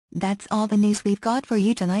That's all the news we've got for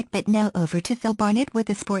you tonight, but now over to Phil Barnett with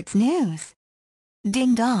the sports news.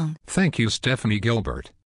 Ding dong. Thank you, Stephanie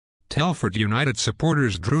Gilbert. Telford United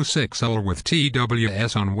supporters drew 6-0 with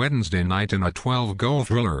TWS on Wednesday night in a 12-goal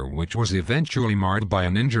thriller which was eventually marred by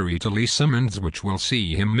an injury to Lee Simmons which will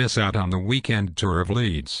see him miss out on the weekend tour of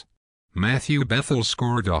Leeds. Matthew Bethel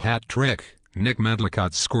scored a hat-trick, Nick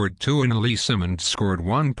Medlicott scored 2 and Lee Simmons scored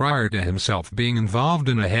 1 prior to himself being involved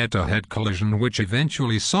in a head-to-head collision which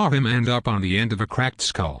eventually saw him end up on the end of a cracked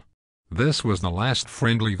skull. This was the last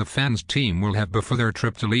friendly the fans' team will have before their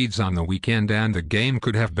trip to Leeds on the weekend, and the game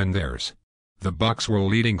could have been theirs. The Bucks were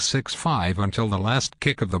leading 6-5 until the last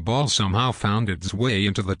kick of the ball somehow found its way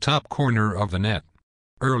into the top corner of the net.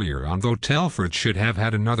 Earlier on, though, Telford should have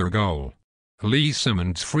had another goal. Lee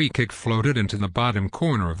Simmons' free kick floated into the bottom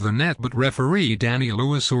corner of the net, but referee Danny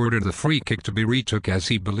Lewis ordered the free kick to be retook as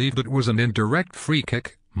he believed it was an indirect free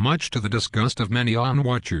kick, much to the disgust of many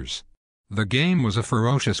onlookers. The game was a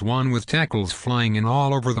ferocious one with tackles flying in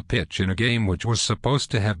all over the pitch in a game which was supposed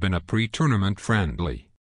to have been a pre-tournament friendly.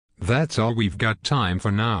 That's all we've got time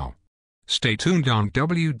for now. Stay tuned on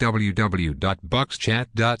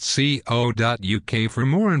www.buckschat.co.uk for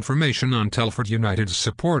more information on Telford United's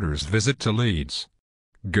supporters' visit to Leeds.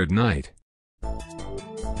 Good night.